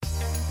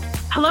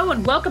Hello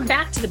and welcome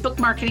back to the Book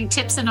Marketing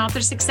Tips and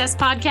Author Success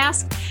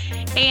Podcast.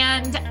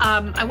 And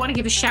I want to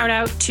give a shout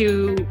out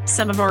to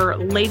some of our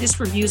latest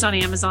reviews on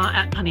Amazon.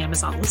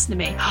 Listen to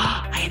me.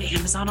 I had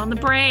Amazon on the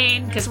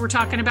brain because we're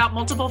talking about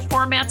multiple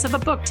formats of a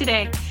book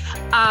today.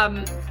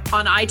 On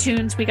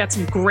iTunes, we got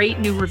some great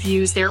new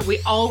reviews there. We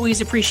always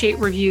appreciate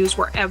reviews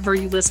wherever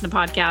you listen to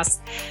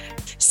podcasts.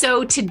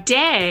 So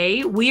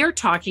today we are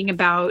talking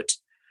about,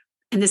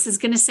 and this is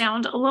going to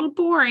sound a little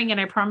boring, and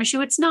I promise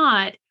you it's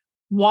not,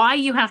 why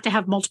you have to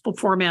have multiple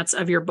formats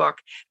of your book.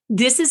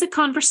 This is a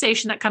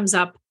conversation that comes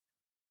up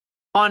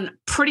on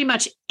pretty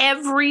much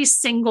every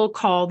single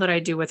call that I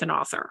do with an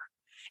author.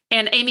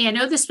 And Amy, I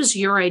know this was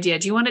your idea.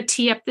 Do you want to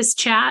tee up this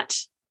chat?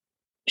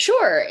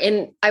 Sure.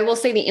 And I will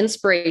say the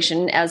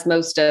inspiration, as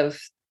most of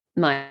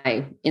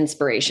my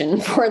inspiration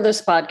for this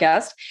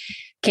podcast,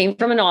 came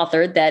from an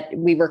author that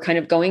we were kind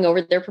of going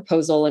over their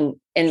proposal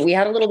and we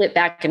had a little bit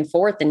back and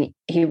forth, and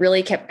he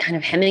really kept kind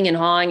of hemming and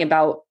hawing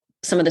about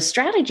some of the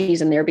strategies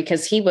in there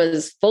because he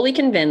was fully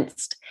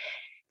convinced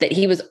that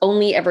he was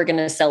only ever going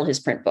to sell his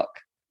print book.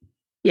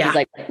 Yeah. He's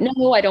like,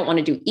 no, I don't want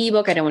to do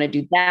ebook. I don't want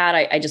to do that.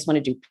 I just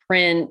want to do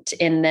print.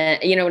 And then,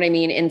 you know what I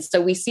mean? And so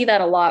we see that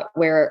a lot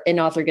where an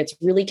author gets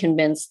really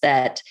convinced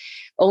that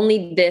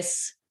only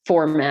this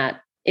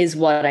format is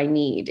what I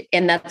need.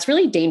 And that's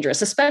really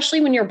dangerous, especially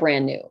when you're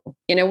brand new.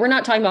 You know, we're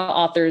not talking about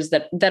authors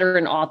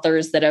veteran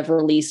authors that have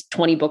released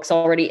 20 books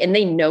already, and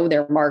they know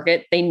their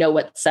market. They know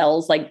what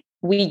sells. Like,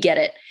 we get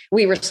it.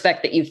 We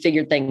respect that you've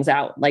figured things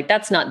out. Like,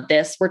 that's not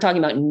this. We're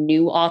talking about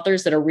new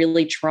authors that are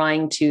really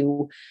trying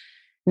to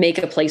make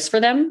a place for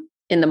them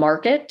in the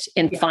market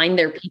and find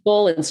their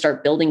people and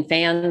start building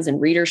fans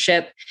and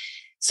readership.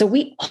 So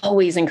we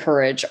always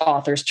encourage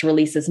authors to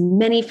release as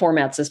many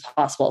formats as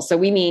possible. So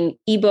we mean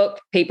ebook,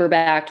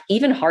 paperback,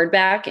 even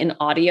hardback and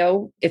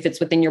audio, if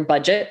it's within your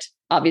budget.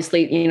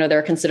 Obviously, you know, there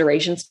are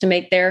considerations to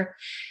make there.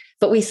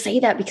 But we say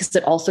that because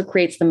it also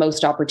creates the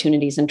most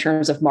opportunities in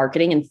terms of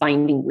marketing and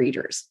finding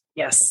readers.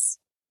 Yes.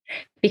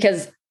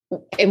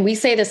 And we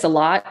say this a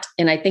lot,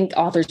 and I think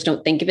authors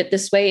don't think of it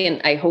this way.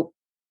 And I hope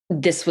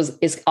this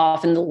is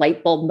often the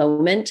light bulb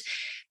moment,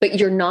 but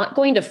you're not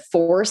going to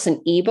force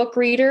an ebook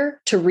reader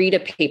to read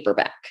a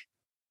paperback.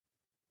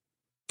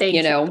 Thank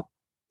you. Know?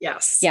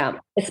 Yes. Yeah.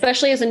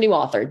 Especially as a new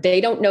author.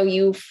 They don't know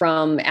you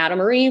from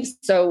Adam or Eve,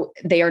 so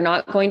they are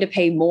not going to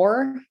pay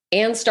more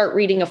and start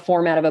reading a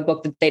format of a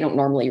book that they don't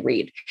normally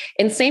read.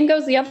 And same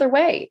goes the other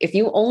way. If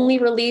you only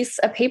release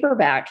a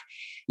paperback,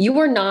 you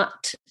are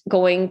not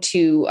going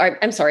to,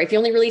 if you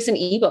only release an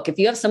ebook, if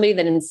you have somebody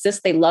that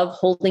insists they love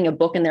holding a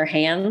book in their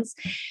hands,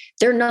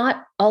 they're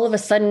not all of a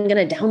sudden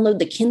going to download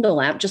the Kindle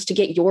app just to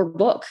get your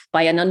book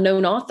by an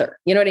unknown author.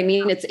 You know what I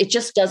mean? It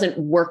just doesn't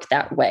work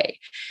that way.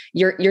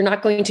 You're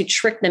not going to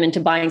trick them into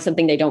buying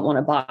something they don't want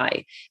to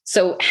buy.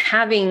 So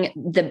having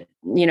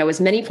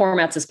as many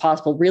formats as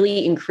possible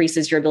really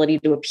increases your ability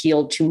to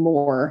appeal to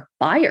more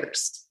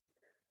buyers.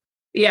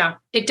 Yeah,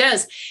 it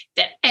does.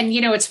 And,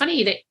 it's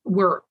funny that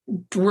we're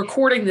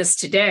recording this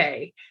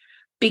today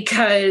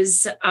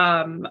because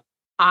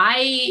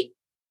I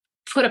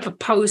put up a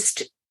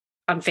post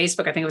on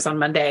Facebook, I think it was on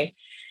Monday,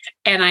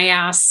 and I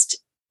asked,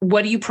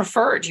 what do you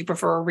prefer? Do you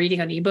prefer reading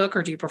an ebook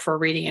or do you prefer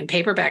reading in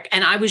paperback?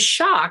 And I was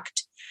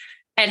shocked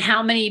at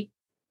how many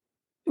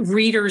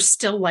readers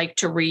still like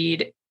to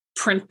read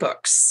print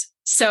books.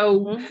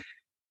 So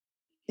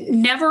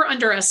never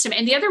underestimate.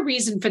 And the other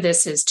reason for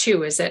this is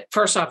that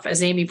first off,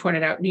 as Amy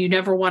pointed out, you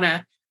never want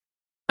to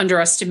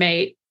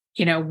underestimate,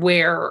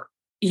 where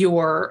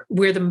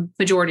the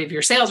majority of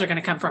your sales are going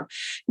to come from.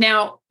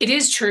 Now, it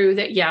is true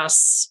that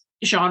yes,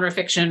 genre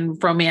fiction,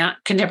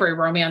 contemporary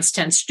romance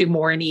tends to do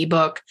more in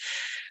ebook.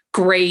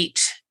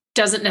 Great.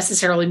 Doesn't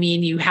necessarily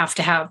mean you have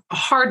to have a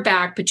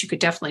hardback, but you could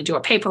definitely do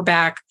a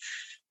paperback.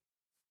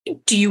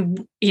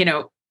 You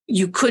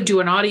could do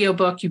an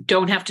audiobook. You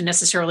don't have to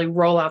necessarily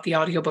roll out the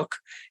audiobook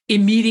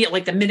immediately,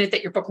 like the minute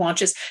that your book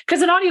launches,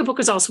 because an audiobook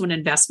is also an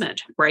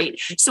investment, right?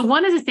 So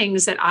one of the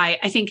things that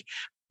I think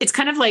it's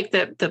kind of like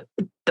the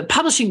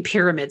publishing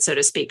pyramid, so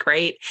to speak,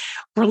 right?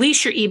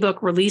 Release your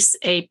ebook, release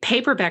a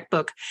paperback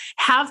book,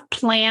 have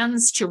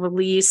plans to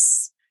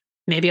release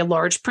maybe a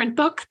large print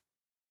book,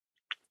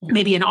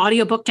 maybe an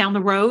audiobook down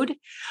the road.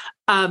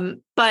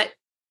 But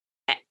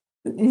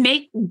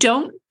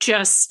don't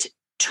just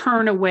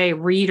turn away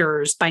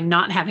readers by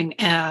not having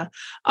a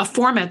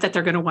format that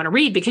they're going to want to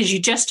read, because you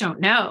just don't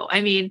know.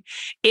 I mean,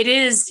 it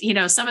is,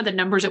 some of the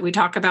numbers that we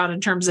talk about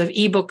in terms of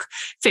ebook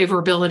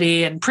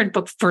favorability and print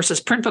book versus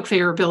print book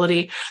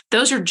favorability,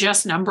 those are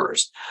just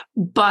numbers.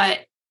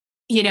 But,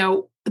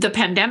 the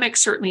pandemic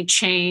certainly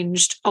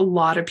changed a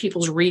lot of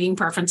people's reading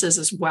preferences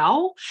as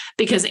well,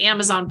 because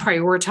Amazon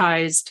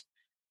prioritized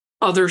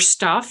other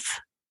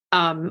stuff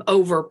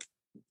over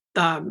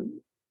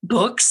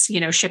books,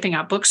 shipping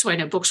out books. So I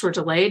know books were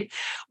delayed,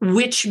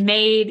 which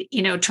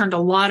turned a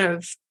lot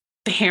of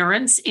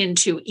parents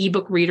into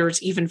ebook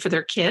readers, even for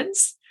their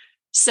kids.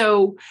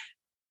 So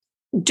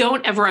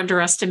don't ever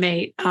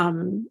underestimate,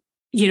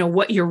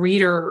 what your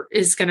reader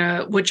is going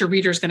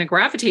to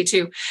gravitate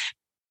to.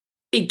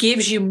 it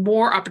gives you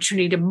more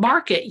opportunity to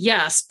market,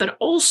 yes, but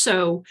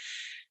also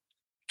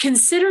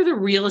consider the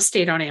real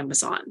estate on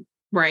Amazon,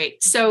 right?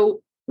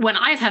 So when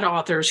I've had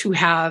authors who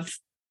have,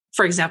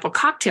 for example,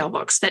 cocktail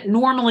books that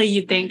normally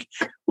you think,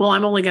 well,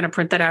 I'm only going to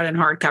print that out in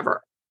hardcover.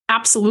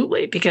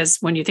 Absolutely. Because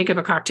when you think of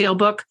a cocktail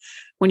book,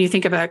 when you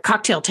think of a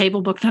cocktail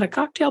table book, not a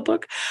cocktail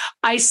book,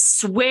 I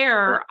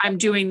swear I'm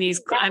doing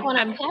these. I want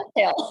a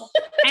cocktail.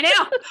 I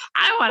know.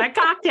 I want a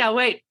cocktail.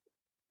 Wait.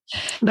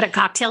 But a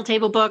cocktail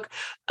table book,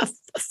 a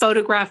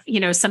photograph,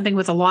 something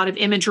with a lot of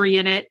imagery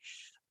in it.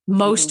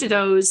 Most of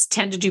those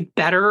tend to do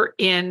better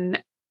in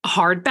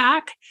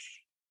hardback.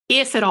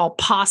 If at all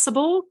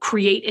possible,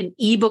 create an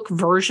ebook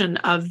version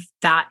of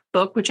that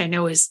book, which I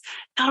know is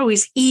not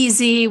always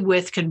easy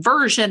with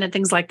conversion and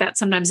things like that.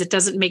 Sometimes it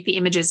doesn't make the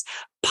images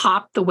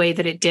pop the way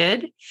that it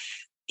did.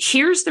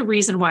 Here's the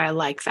reason why I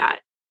like that.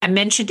 I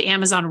mentioned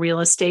Amazon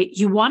real estate.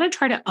 You want to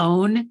try to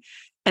own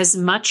as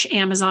much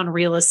Amazon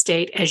real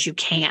estate as you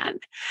can.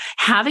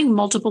 Having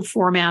multiple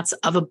formats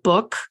of a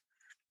book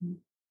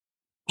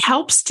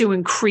helps to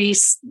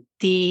increase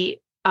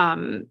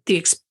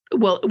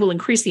will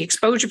increase the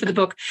exposure for the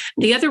book.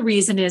 The other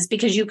reason is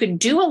because you can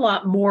do a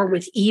lot more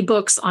with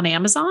ebooks on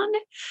Amazon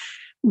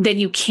than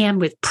you can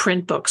with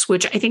print books,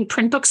 which I think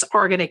print books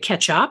are going to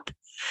catch up,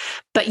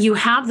 but you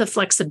have the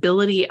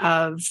flexibility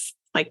of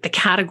like the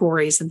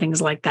categories and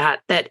things like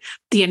that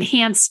the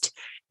enhanced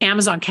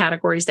Amazon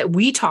categories that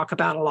we talk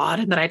about a lot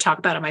and that I talk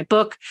about in my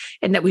book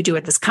and that we do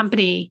at this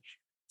company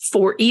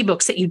for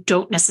ebooks that you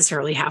don't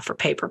necessarily have for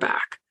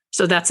paperback.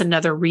 So that's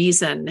another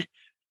reason.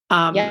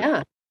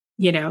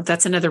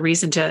 That's another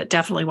reason to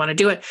definitely want to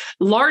do it.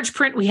 Large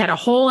print, we had a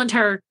whole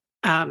entire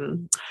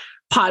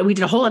we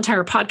did a whole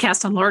entire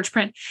podcast on large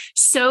print.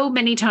 So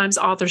many times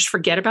authors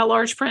forget about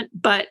large print,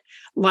 but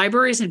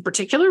libraries in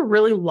particular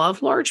really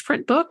love large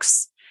print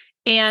books.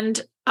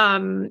 And,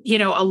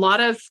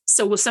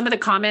 so with some of the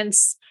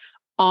comments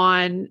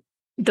on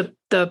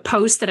the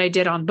post that I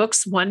did on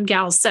books, one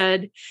gal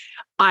said,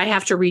 I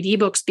have to read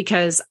ebooks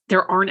because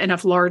there aren't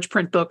enough large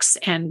print books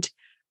and,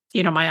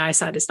 my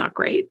eyesight is not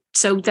great.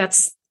 So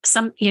that's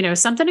something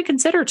to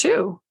consider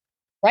too.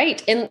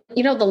 Right. And,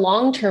 the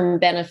long-term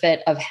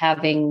benefit of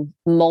having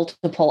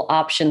multiple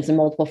options and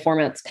multiple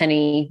formats,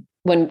 Penny,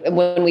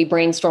 when we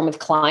brainstorm with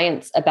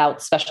clients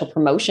about special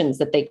promotions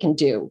that they can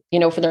do,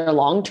 for their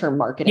long-term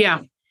marketing.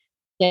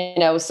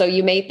 Yeah. So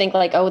you may think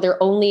like, oh,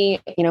 they're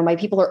only, my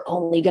people are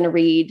only going to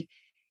read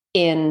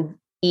in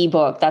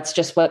ebook. That's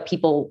just what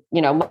people,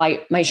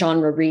 my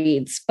genre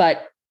reads.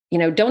 But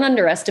don't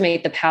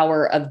underestimate the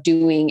power of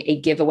doing a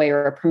giveaway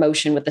or a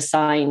promotion with a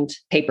signed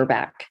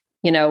paperback,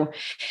 and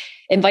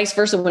vice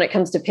versa. When it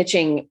comes to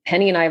pitching,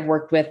 Penny and I have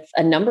worked with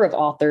a number of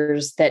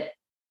authors that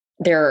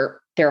their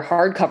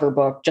hardcover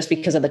book, just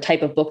because of the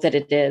type of book that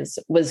it is,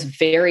 was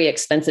very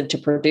expensive to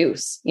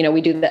produce. We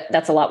do that.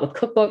 That's a lot with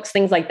cookbooks,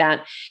 things like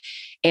that.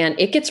 And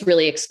it gets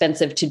really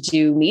expensive to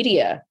do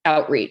media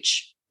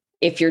outreach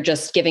if you're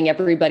just giving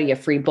everybody a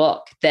free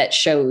book that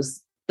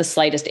shows the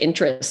slightest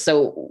interest.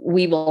 So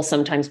we will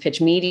sometimes pitch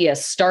media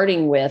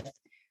starting with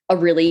a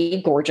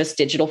really gorgeous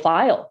digital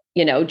file,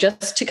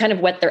 just to kind of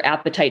whet their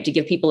appetite, to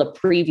give people a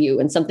preview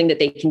and something that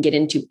they can get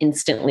into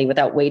instantly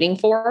without waiting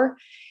for.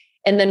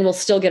 And then we'll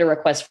still get a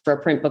request for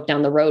a print book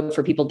down the road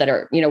for people that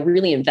are,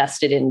 really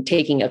invested in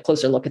taking a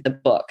closer look at the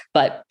book.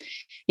 But,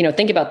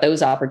 think about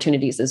those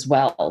opportunities as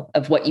well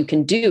of what you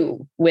can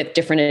do with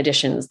different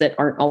editions that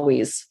aren't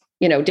always,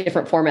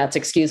 different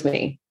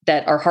formats,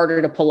 that are harder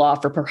to pull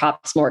off or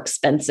perhaps more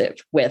expensive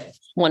with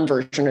one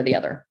version or the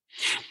other.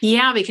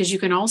 Yeah, because you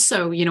can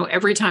also,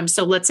 every time.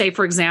 So let's say,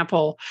 for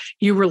example,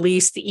 you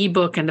release the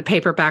ebook and the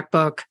paperback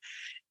book,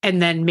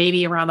 and then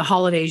maybe around the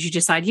holidays, you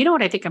decide,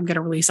 I think I'm going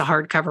to release a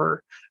hardcover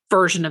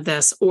version of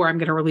this, or I'm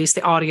going to release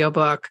the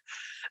audiobook.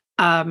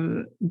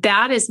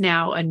 That is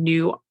now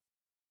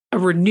a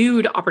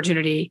renewed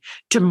opportunity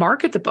to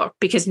market the book,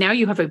 because now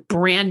you have a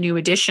brand new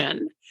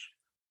edition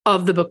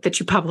of the book that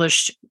you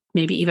published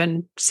maybe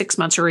even 6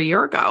 months or a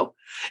year ago.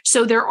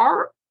 So there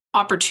are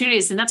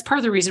opportunities. And that's part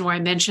of the reason why I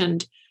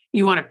mentioned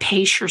you want to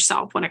pace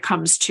yourself when it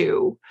comes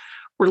to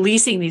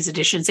releasing these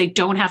editions. They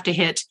don't have to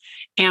hit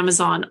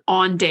Amazon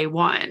on day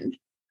one.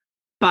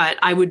 But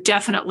I would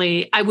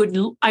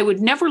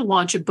never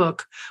launch a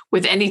book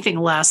with anything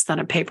less than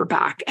a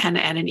paperback and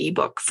an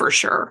ebook for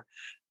sure.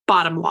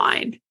 Bottom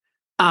line.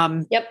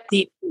 Yep.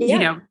 The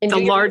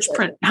large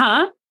print,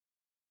 huh?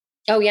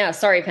 Oh yeah.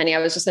 Sorry, Penny. I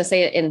was just going to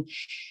say it. And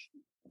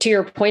to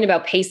your point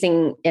about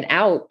pacing it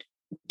out,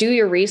 do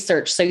your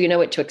research so you know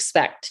what to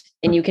expect.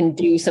 And you can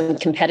do some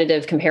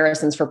competitive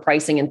comparisons for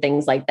pricing and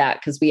things like that.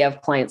 Because we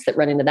have clients that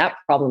run into that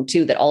problem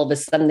too, that all of a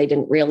sudden they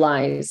didn't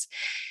realize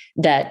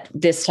that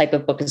this type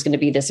of book is going to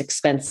be this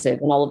expensive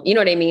and all of, you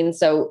know what I mean?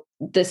 So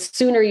the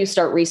sooner you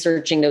start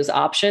researching those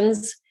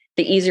options,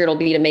 the easier it'll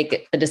be to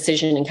make a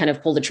decision and kind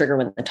of pull the trigger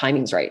when the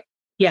timing's right.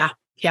 Yeah,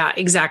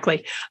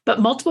 exactly. But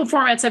multiple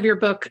formats of your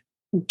book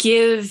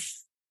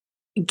gives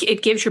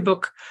your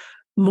book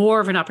more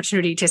of an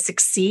opportunity to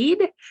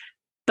succeed,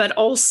 but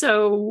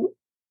also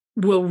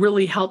will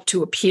really help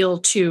to appeal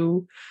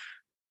to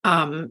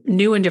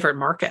new and different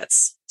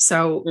markets.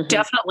 So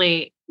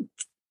definitely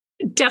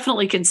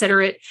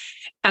consider it.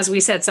 As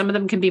we said, some of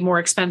them can be more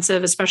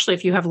expensive, especially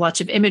if you have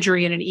lots of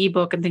imagery in an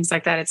ebook and things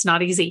like that. It's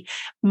not easy.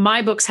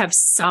 My books have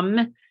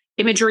some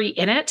imagery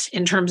in it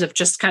in terms of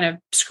just kind of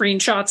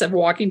screenshots of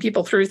walking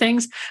people through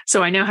things.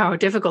 So I know how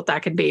difficult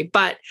that can be,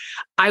 but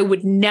I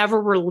would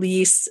never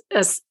release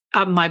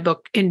my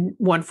book in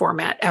one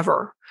format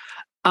ever.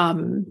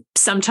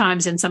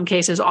 Sometimes in some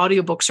cases,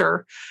 audiobooks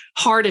are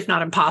hard, if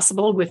not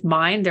impossible. With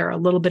mine, they're a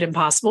little bit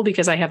impossible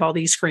because I have all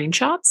these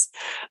screenshots,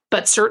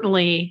 but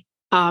certainly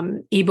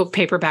ebook,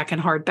 paperback, and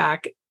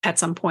hardback at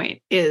some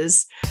point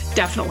is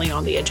definitely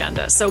on the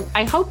agenda. So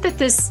I hope that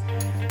this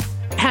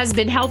has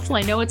been helpful.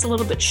 I know it's a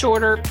little bit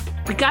shorter.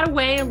 We got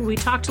away, we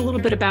talked a little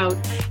bit about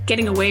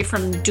getting away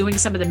from doing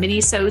some of the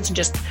mini-sodes and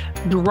just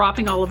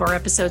dropping all of our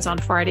episodes on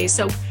Friday.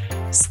 So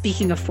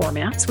speaking of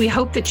formats, we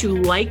hope that you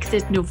like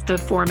the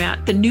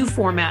new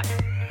format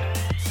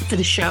for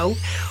the show.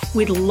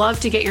 We'd love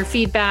to get your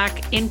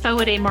feedback.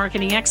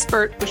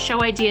 info@amarketingexpert with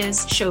show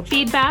ideas, show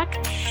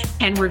feedback,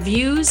 and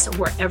reviews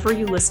wherever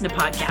you listen to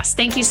podcasts.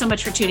 Thank you so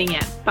much for tuning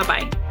in.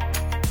 Bye-bye.